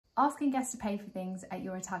Asking guests to pay for things at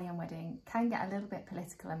your Italian wedding can get a little bit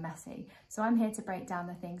political and messy, so I'm here to break down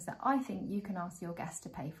the things that I think you can ask your guests to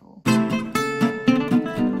pay for.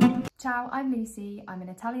 Ciao, I'm Lucy. I'm an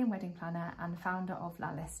Italian wedding planner and founder of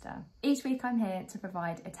Lista. Each week I'm here to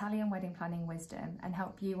provide Italian wedding planning wisdom and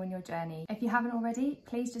help you on your journey. If you haven't already,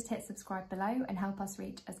 please just hit subscribe below and help us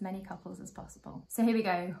reach as many couples as possible. So here we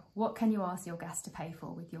go. What can you ask your guests to pay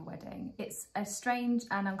for with your wedding? It's a strange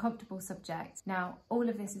and uncomfortable subject. Now, all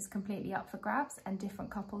of this is completely up for grabs, and different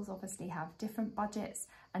couples obviously have different budgets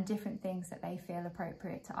and different things that they feel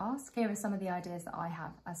appropriate to ask. Here are some of the ideas that I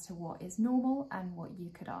have as to what is normal and what you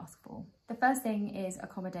could ask for. The first thing is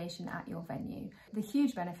accommodation at your venue. The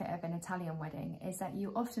huge benefit of an Italian wedding is that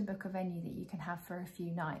you often book a venue that you can have for a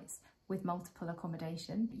few nights with multiple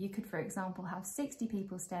accommodation. You could, for example, have 60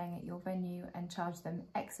 people staying at your venue and charge them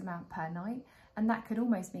X amount per night, and that could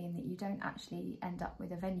almost mean that you don't actually end up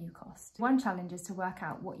with a venue cost. One challenge is to work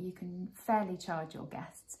out what you can fairly charge your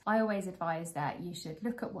guests. I always advise that you should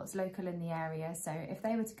look at what's local in the area. So if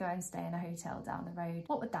they were to go and stay in a hotel down the road,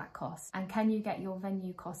 what would that cost? And can you get your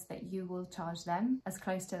venue cost that you will charge them as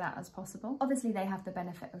close to that as possible? Obviously, they have the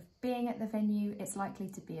benefit of being at the venue. It's likely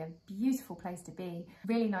to be a beautiful place to be,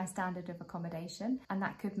 really nice standard of accommodation, and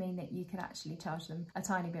that could mean that you could actually charge them a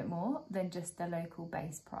tiny bit more than just the local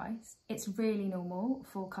base price. It's really normal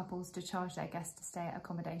for couples to charge their guests to stay at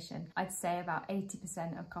accommodation. I'd say about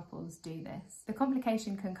 80% of couples do this. The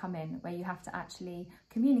complication can come in where you have to actually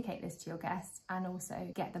communicate this to your guests and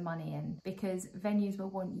also get the money in, because venues will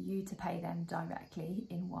want you to pay them directly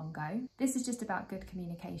in one go. This is just about good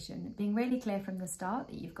communication, being really clear from the start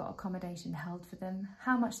that you've got accommodation held for them,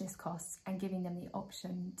 how much this costs, and giving them the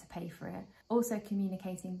option to pay for it. Also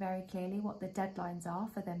communicating very clearly what the deadlines are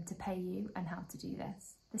for them to pay you and how to do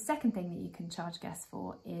this. The second thing that you can charge guests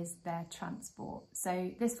for is their transport.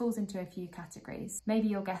 So this falls into a few categories. Maybe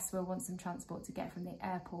your guests will want some transport to get from the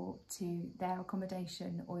airport to their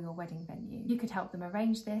accommodation or your wedding venue. You could help them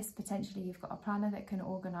arrange this. Potentially you've got a planner that can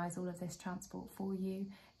organise all of this transport for you.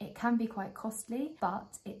 It can be quite costly,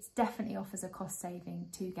 but it definitely offers a cost saving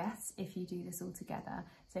to guests if you do this all together.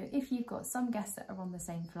 So if you've got some guests that are on the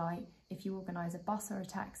same flight, if you organise a bus or a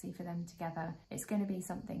taxi for them together, it's going to be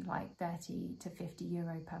something like 30 to 50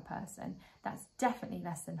 euro per person. That's definitely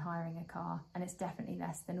less than hiring a car, and it's definitely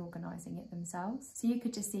less than organising it themselves. So you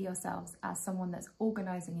could just see yourselves as someone that's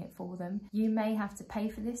organising it for them. You may have to pay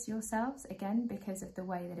for this yourselves, again, because of the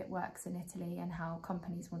way that it works in Italy and how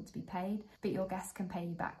companies want to be paid, but your guests can pay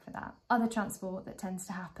you back for that. Other transport that tends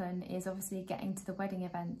to happen is obviously getting to the wedding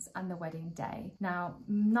events and the wedding day. Now,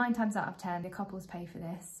 9 times out of 10, the couples pay for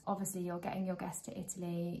this. Obviously, you're getting your guests to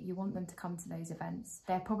Italy, you want them to come to those events.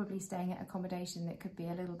 They're probably staying at accommodation that could be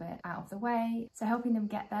a little bit out of the way. So helping them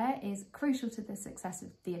get there is crucial to the success of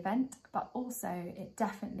the event, but also it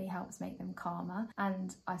definitely helps make them calmer.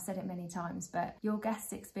 And I've said it many times, but your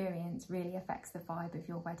guest's experience really affects the vibe of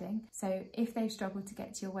your wedding. So if they've struggled to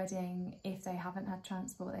get to your wedding, if they haven't had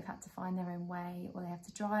transport, they've had to find their own way, or they have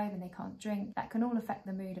to drive and they can't drink, that can all affect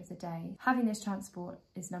the mood of the day. Having this transport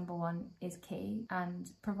is number one, is key, and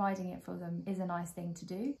providing it for them is a nice thing to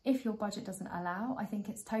do. If your budget doesn't allow, I think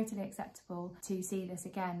it's totally acceptable to see this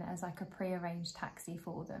again as like a pre-arranged taxi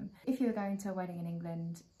for them. If you were going to a wedding in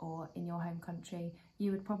England or in your home country,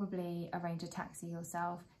 you would probably arrange a taxi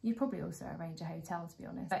yourself. You'd probably also arrange a hotel, to be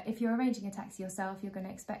honest. But if you're arranging a taxi yourself, you're going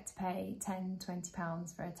to expect to pay 10, 20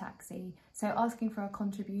 pounds for a taxi. So asking for a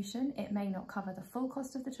contribution, it may not cover the full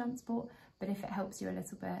cost of the transport, but if it helps you a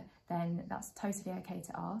little bit, then that's totally okay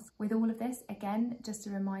to ask. With all of this, again, just a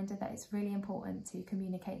reminder that it's really important to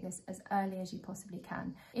communicate this as early as you possibly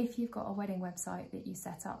can. If you've got a wedding website that you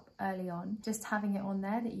set up early on, just having it on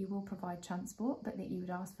there that you will provide transport, but that you would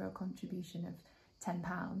ask for a contribution of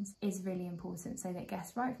 £10 is really important, so that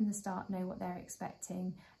guests right from the start know what they're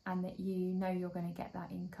expecting and that you know you're going to get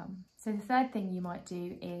that income. So the third thing you might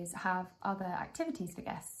do is have other activities for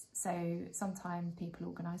guests. So sometimes people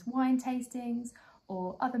organise wine tastings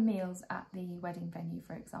or other meals at the wedding venue,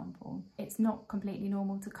 for example. It's not completely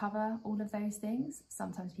normal to cover all of those things.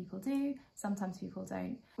 Sometimes people do, sometimes people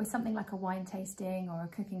don't. With something like a wine tasting or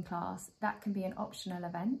a cooking class, that can be an optional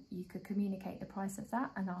event. You could communicate the price of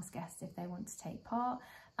that and ask guests if they want to take part.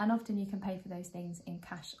 And often you can pay for those things in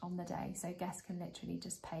cash on the day, so guests can literally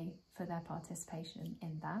just pay for their participation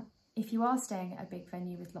in that. If you are staying at a big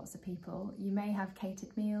venue with lots of people, you may have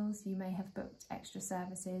catered meals, you may have booked extra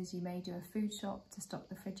services, you may do a food shop to stock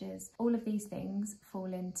the fridges. All of these things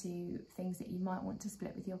fall into things that you might want to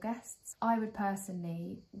split with your guests. I would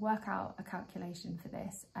personally work out a calculation for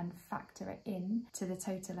this and factor it in to the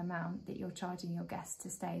total amount that you're charging your guests to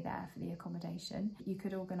stay there for the accommodation. You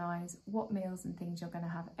could organise what meals and things you're going to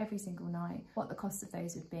have every single night, what the cost of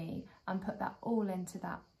those would be, and put that all into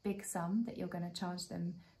that big sum that you're going to charge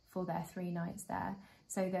them for their 3 nights there,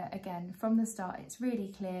 so that again from the start it's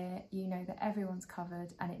really clear, you know that everyone's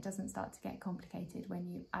covered and it doesn't start to get complicated when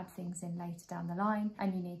you add things in later down the line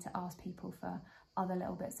and you need to ask people for other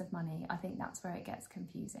little bits of money. I think that's where it gets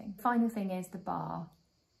confusing. Final thing is the bar.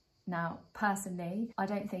 Now, personally, I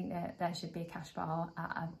don't think that there should be a cash bar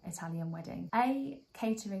at an Italian wedding. A,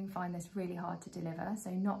 catering find this really hard to deliver,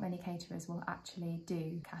 so not many caterers will actually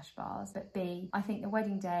do cash bars. But B, I think the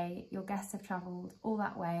wedding day, your guests have travelled all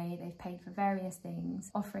that way, they've paid for various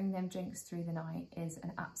things, offering them drinks through the night is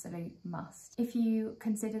an absolute must. If you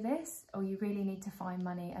consider this, or you really need to find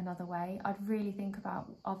money another way, I'd really think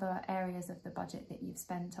about other areas of the budget that you've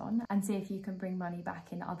spent on and see if you can bring money back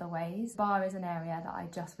in other ways. Bar is an area that I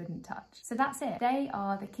just wouldn't touch. So that's it. They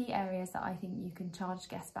are the key areas that I think you can charge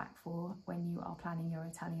guests back for when you are planning your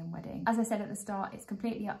Italian wedding. As I said at the start, it's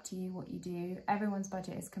completely up to you what you do. Everyone's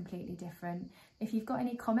budget is completely different. If you've got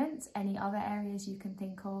any comments, any other areas you can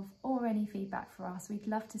think of, or any feedback for us, we'd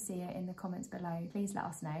love to see it in the comments below. Please let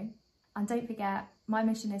us know. And don't forget, my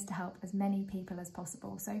mission is to help as many people as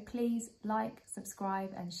possible. So please like,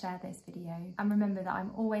 subscribe and share this video. And remember that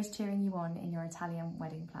I'm always cheering you on in your Italian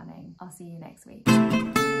wedding planning. I'll see you next week.